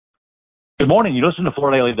Good morning. You listen to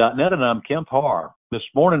FloorDaily.net, and I'm Kemp Harr. This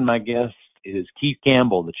morning, my guest is Keith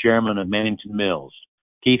Campbell, the chairman of Mannington Mills.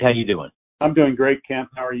 Keith, how you doing? I'm doing great, Kemp.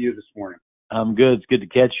 How are you this morning? I'm good. It's good to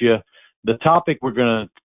catch you. The topic we're going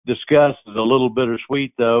to discuss is a little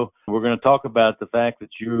bittersweet, though. We're going to talk about the fact that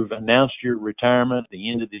you've announced your retirement at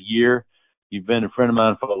the end of the year. You've been a friend of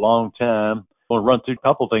mine for a long time. I want to run through a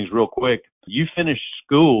couple of things real quick. You finished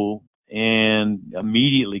school and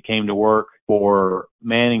immediately came to work for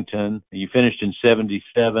Mannington. You finished in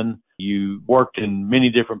 1977. You worked in many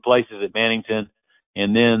different places at Mannington.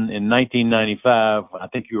 And then in 1995, I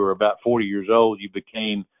think you were about 40 years old, you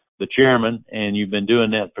became the chairman, and you've been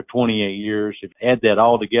doing that for 28 years. If you add that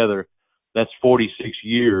all together, that's 46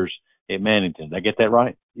 years at Mannington. Did I get that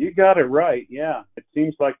right? You got it right, yeah. It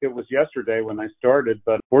seems like it was yesterday when I started,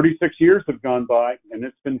 but 46 years have gone by, and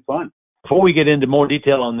it's been fun. Before we get into more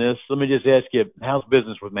detail on this, let me just ask you, how's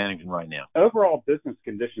business with Mannington right now? Overall business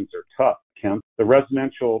conditions are tough, Kemp. The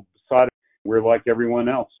residential side, we're like everyone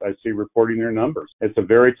else. I see reporting their numbers. It's a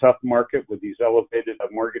very tough market with these elevated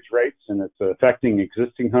mortgage rates, and it's affecting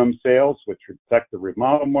existing home sales, which affect the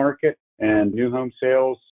remodel market, and new home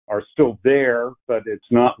sales are still there, but it's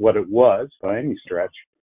not what it was by any stretch.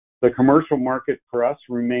 The commercial market for us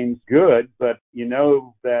remains good, but you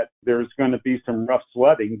know that there's going to be some rough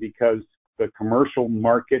sledding because the commercial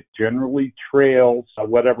market generally trails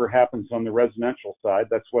whatever happens on the residential side.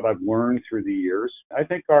 That's what I've learned through the years. I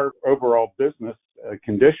think our overall business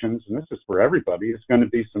conditions, and this is for everybody, is going to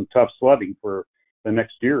be some tough sledding for the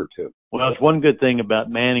next year or two. Well, it's one good thing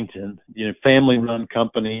about Mannington, family-run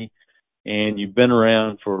company, and you've been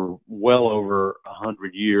around for well over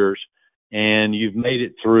 100 years. And you've made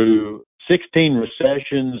it through 16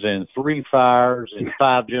 recessions and 3 fires and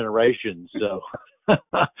 5 generations. So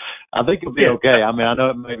I think you'll be okay. I mean, I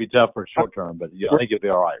know it may be tough for short term, but I think you'll be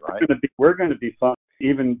all right, right? We're going to be fine.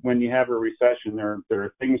 Even when you have a recession, there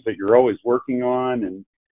are things that you're always working on, and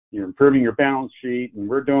you're improving your balance sheet, and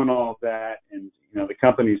we're doing all of that. And, the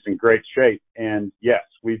company's in great shape. And yes,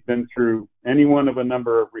 we've been through any one of a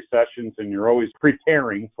number of recessions, and you're always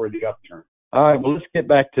preparing for the upturn. All right, well, let's get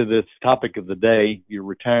back to this topic of the day, your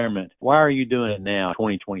retirement. Why are you doing it now,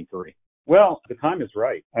 2023? Well, the time is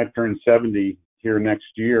right. I turn 70 here next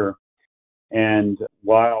year, and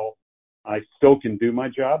while I still can do my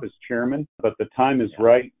job as chairman, but the time is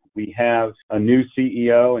right. We have a new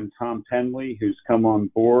CEO in Tom Penley who's come on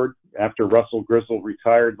board after Russell Grizzle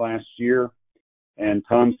retired last year, and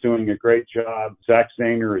Tom's doing a great job. Zach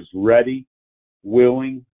Zahner is ready,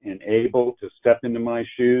 willing, and able to step into my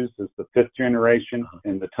shoes as the 5th generation,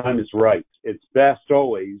 and the time is right. It's best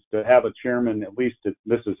always to have a chairman, at least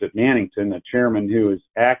this is at Mannington, a chairman who is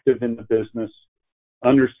active in the business,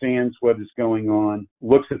 understands what is going on,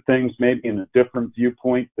 looks at things maybe in a different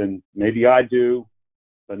viewpoint than maybe I do,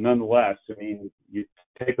 but nonetheless, you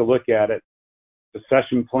take a look at it.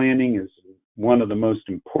 Succession planning is one of the most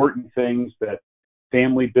important things that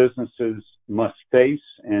family businesses must face,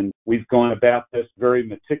 and we've gone about this very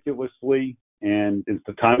meticulously, and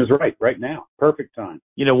the time is right now. Perfect time.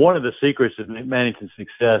 One of the secrets of Mannington's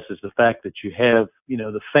success is the fact that you have,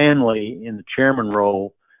 the family in the chairman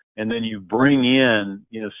role, and then you bring in,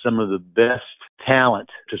 some of the best talent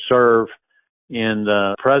to serve in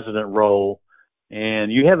the president role,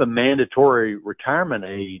 and you have a mandatory retirement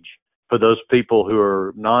age for those people who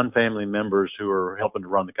are non-family members who are helping to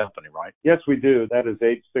run the company, right? Yes, we do. That is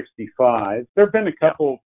age 65. There have been a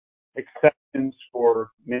couple exceptions for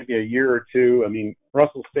maybe a year or two.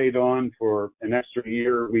 Russell stayed on for an extra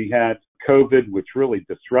year. We had COVID, which really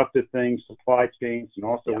disrupted things, supply chains, and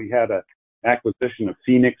also we had an acquisition of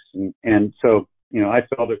Phoenix. And so, I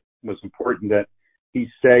felt it was important that he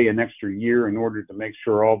stay an extra year in order to make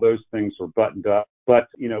sure all those things were buttoned up. But,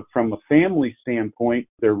 from a family standpoint,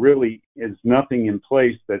 there really is nothing in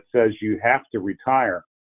place that says you have to retire.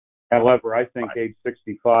 However, I think age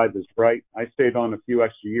 65 is right. I stayed on a few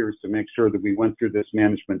extra years to make sure that we went through this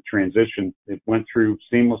management transition. It went through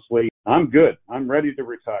seamlessly. I'm good. I'm ready to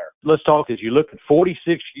retire. Let's talk. As you look at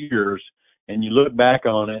 46 years and you look back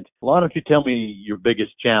on it, why don't you tell me your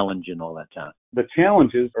biggest challenge in all that time? The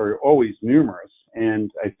challenges are always numerous, and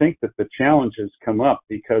I think that the challenges come up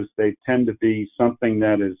because they tend to be something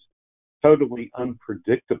that is totally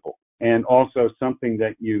unpredictable and also something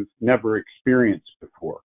that you've never experienced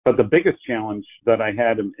before. But the biggest challenge that I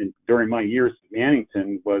had during my years at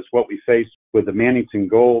Mannington was what we faced with the Mannington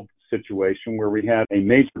Gold situation, where we had a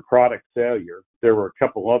major product failure. There were a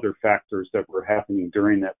couple other factors that were happening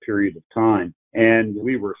during that period of time. And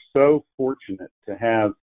we were so fortunate to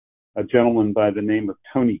have a gentleman by the name of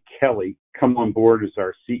Tony Kelly come on board as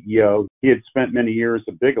our CEO. He had spent many years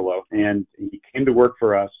at Bigelow, and he came to work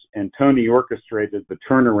for us, and Tony orchestrated the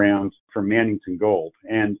turnaround for Mannington Gold.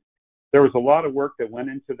 And there was a lot of work that went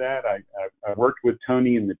into that. I worked with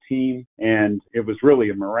Tony and the team, and it was really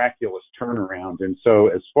a miraculous turnaround. And so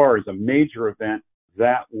as far as a major event,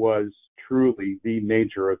 that was truly the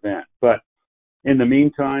major event. But in the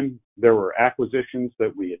meantime, there were acquisitions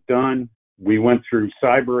that we had done. We went through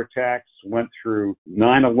cyber attacks, went through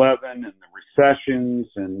 9/11 and the recessions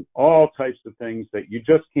and all types of things that you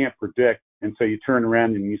just can't predict. And so you turn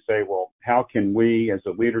around and you say, well, how can we as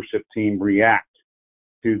a leadership team react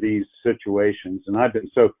to these situations? And I've been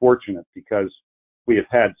so fortunate because we have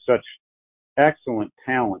had such excellent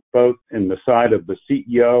talent, both in the side of the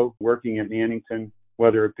CEO working at Mannington,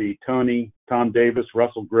 whether it be Tony, Tom Davis,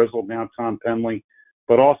 Russell Grizzle, now Tom Penley,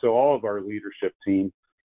 but also all of our leadership team,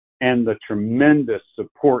 and the tremendous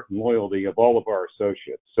support and loyalty of all of our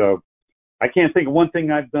associates. So I can't think of one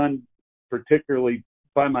thing I've done particularly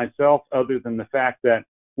by myself other than the fact that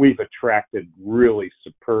we've attracted really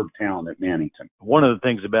superb talent at Mannington. One of the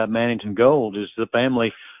things about Mannington Gold is the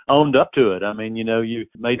family owned up to it. I mean, you know, you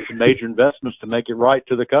made some major investments to make it right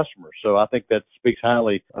to the customer. So I think that speaks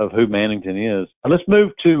highly of who Mannington is. Let's move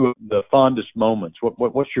to the fondest moments.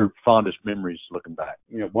 What's your fondest memories looking back?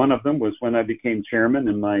 You know, one of them was when I became chairman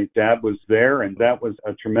and my dad was there, and that was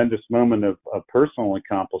a tremendous moment of personal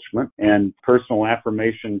accomplishment and personal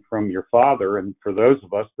affirmation from your father. And for those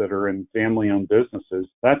of us that are in family-owned businesses,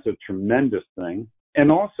 that's a tremendous thing. And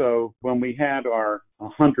also when we had our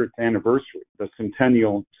 100th anniversary, the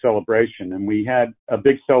centennial celebration, and we had a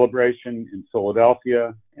big celebration in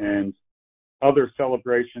Philadelphia and other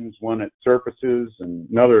celebrations, one at Surfaces and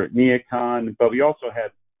another at Neocon, but we also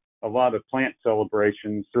had a lot of plant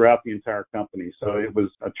celebrations throughout the entire company. So it was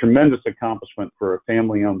a tremendous accomplishment for a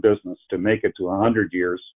family-owned business to make it to 100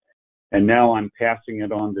 years. And now I'm passing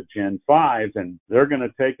it on to Gen 5, and they're going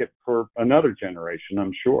to take it for another generation,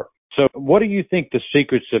 I'm sure. So what do you think the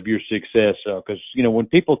secrets of your success are? Because, you know, when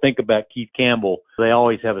people think about Keith Campbell, they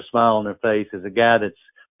always have a smile on their face as a guy that's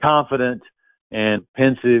confident and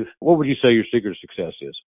pensive. What would you say your secret of success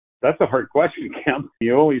is? That's a hard question, Campbell.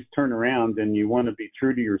 You always turn around and you want to be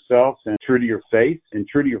true to yourself and true to your faith and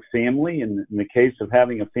true to your family in the case of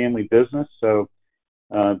having a family business. So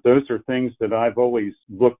those are things that I've always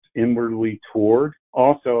looked inwardly toward.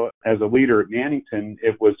 Also, as a leader at Mannington,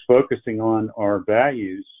 it was focusing on our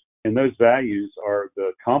values. And those values are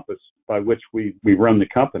the compass by which we run the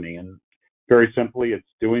company. And very simply, it's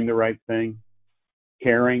doing the right thing,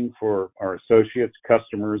 caring for our associates,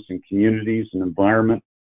 customers, and communities and environment,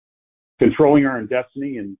 controlling our own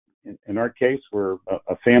destiny. And in our case, we're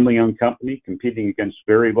a family-owned company competing against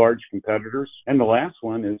very large competitors. And the last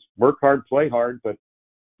one is work hard, play hard. But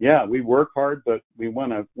yeah, we work hard, but we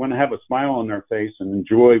want to have a smile on our face and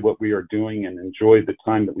enjoy what we are doing and enjoy the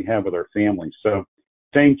time that we have with our families. So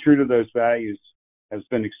staying true to those values has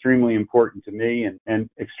been extremely important to me and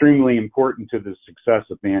extremely important to the success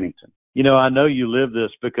of Mannington. You know, I know you live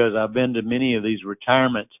this because I've been to many of these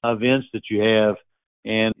retirement events that you have,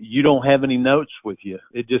 and you don't have any notes with you.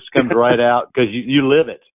 It just comes right out because you live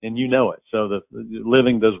it and you know it. So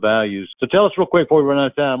living those values. So tell us real quick before we run out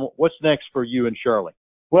of time, what's next for you and Shirley?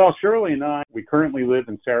 Well, Shirley and I, we currently live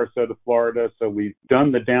in Sarasota, Florida, so we've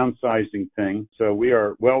done the downsizing thing. So we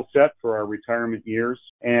are well set for our retirement years,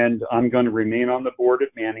 and I'm going to remain on the board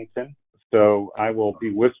at Mannington. So I will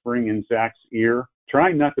be whispering in Zach's ear,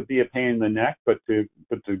 trying not to be a pain in the neck, but to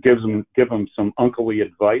give him some unclely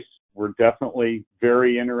advice. We're definitely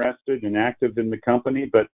very interested and active in the company,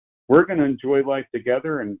 but we're going to enjoy life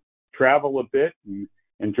together and travel a bit and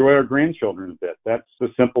enjoy our grandchildren a bit. That's the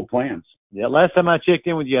simple plans. Yeah, last time I checked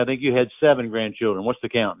in with you, I think you had 7 grandchildren. What's the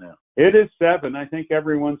count now? It is 7. I think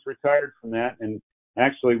everyone's retired from that. And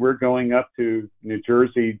actually, we're going up to New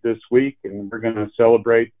Jersey this week, and we're going to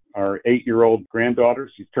celebrate our 8-year-old granddaughter.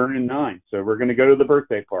 She's turning 9. So we're going to go to the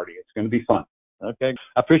birthday party. It's going to be fun. Okay.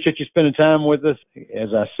 I appreciate you spending time with us. As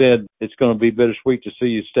I said, it's going to be bittersweet to see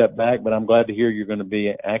you step back, but I'm glad to hear you're going to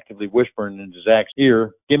be actively whispering into Zach's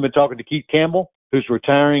ear. Again, been talking to Keith Campbell, who's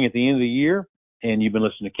retiring at the end of the year, and you've been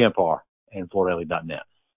listening to Kempar and FloorDaily.net.